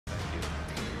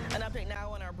update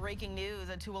now on our breaking news.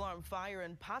 A two-alarm fire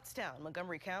in Pottstown,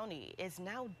 Montgomery County, is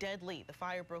now deadly. The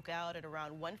fire broke out at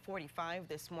around 1:45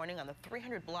 this morning on the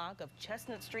 300 block of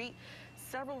Chestnut Street.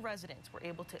 Several residents were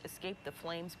able to escape the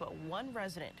flames, but one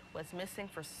resident was missing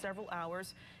for several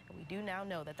hours, and we do now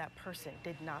know that that person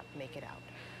did not make it out.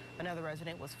 Another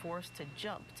resident was forced to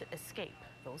jump to escape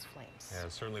those flames. Yeah,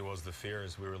 it certainly was the fear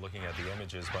as we were looking at the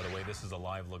images. By the way, this is a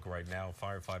live look right now.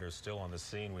 Firefighters still on the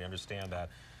scene. We understand that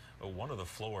one of the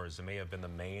floors, it may have been the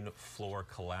main floor,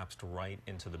 collapsed right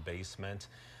into the basement.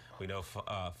 We know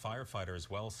firefighter as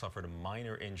well suffered a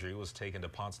minor injury, was taken to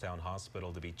Pottstown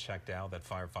Hospital to be checked out. That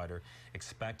firefighter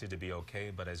expected to be okay,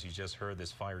 but as you just heard,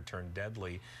 this fire turned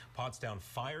deadly. Pottstown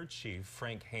Fire Chief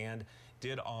Frank Hand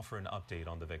did offer an update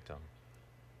on the victim.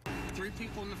 3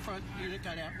 people in the front unit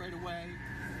got out right away.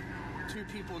 2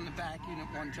 people in the back unit,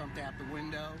 one jumped out the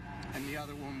window, and the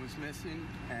other one was missing,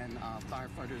 and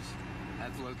firefighters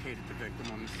have located the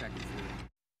victim on the 2nd floor.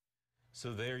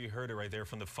 So there you heard it right there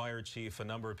from the fire chief. A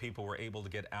number of people were able to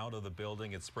get out of the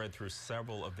building. It spread through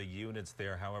several of the units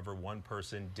there. However, one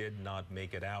person did not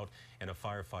make it out, and a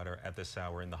firefighter at this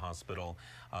hour in the hospital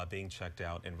being checked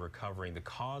out and recovering. The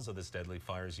cause of this deadly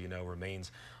fire, as you know,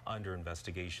 remains under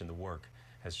investigation. The work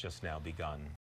has just now begun.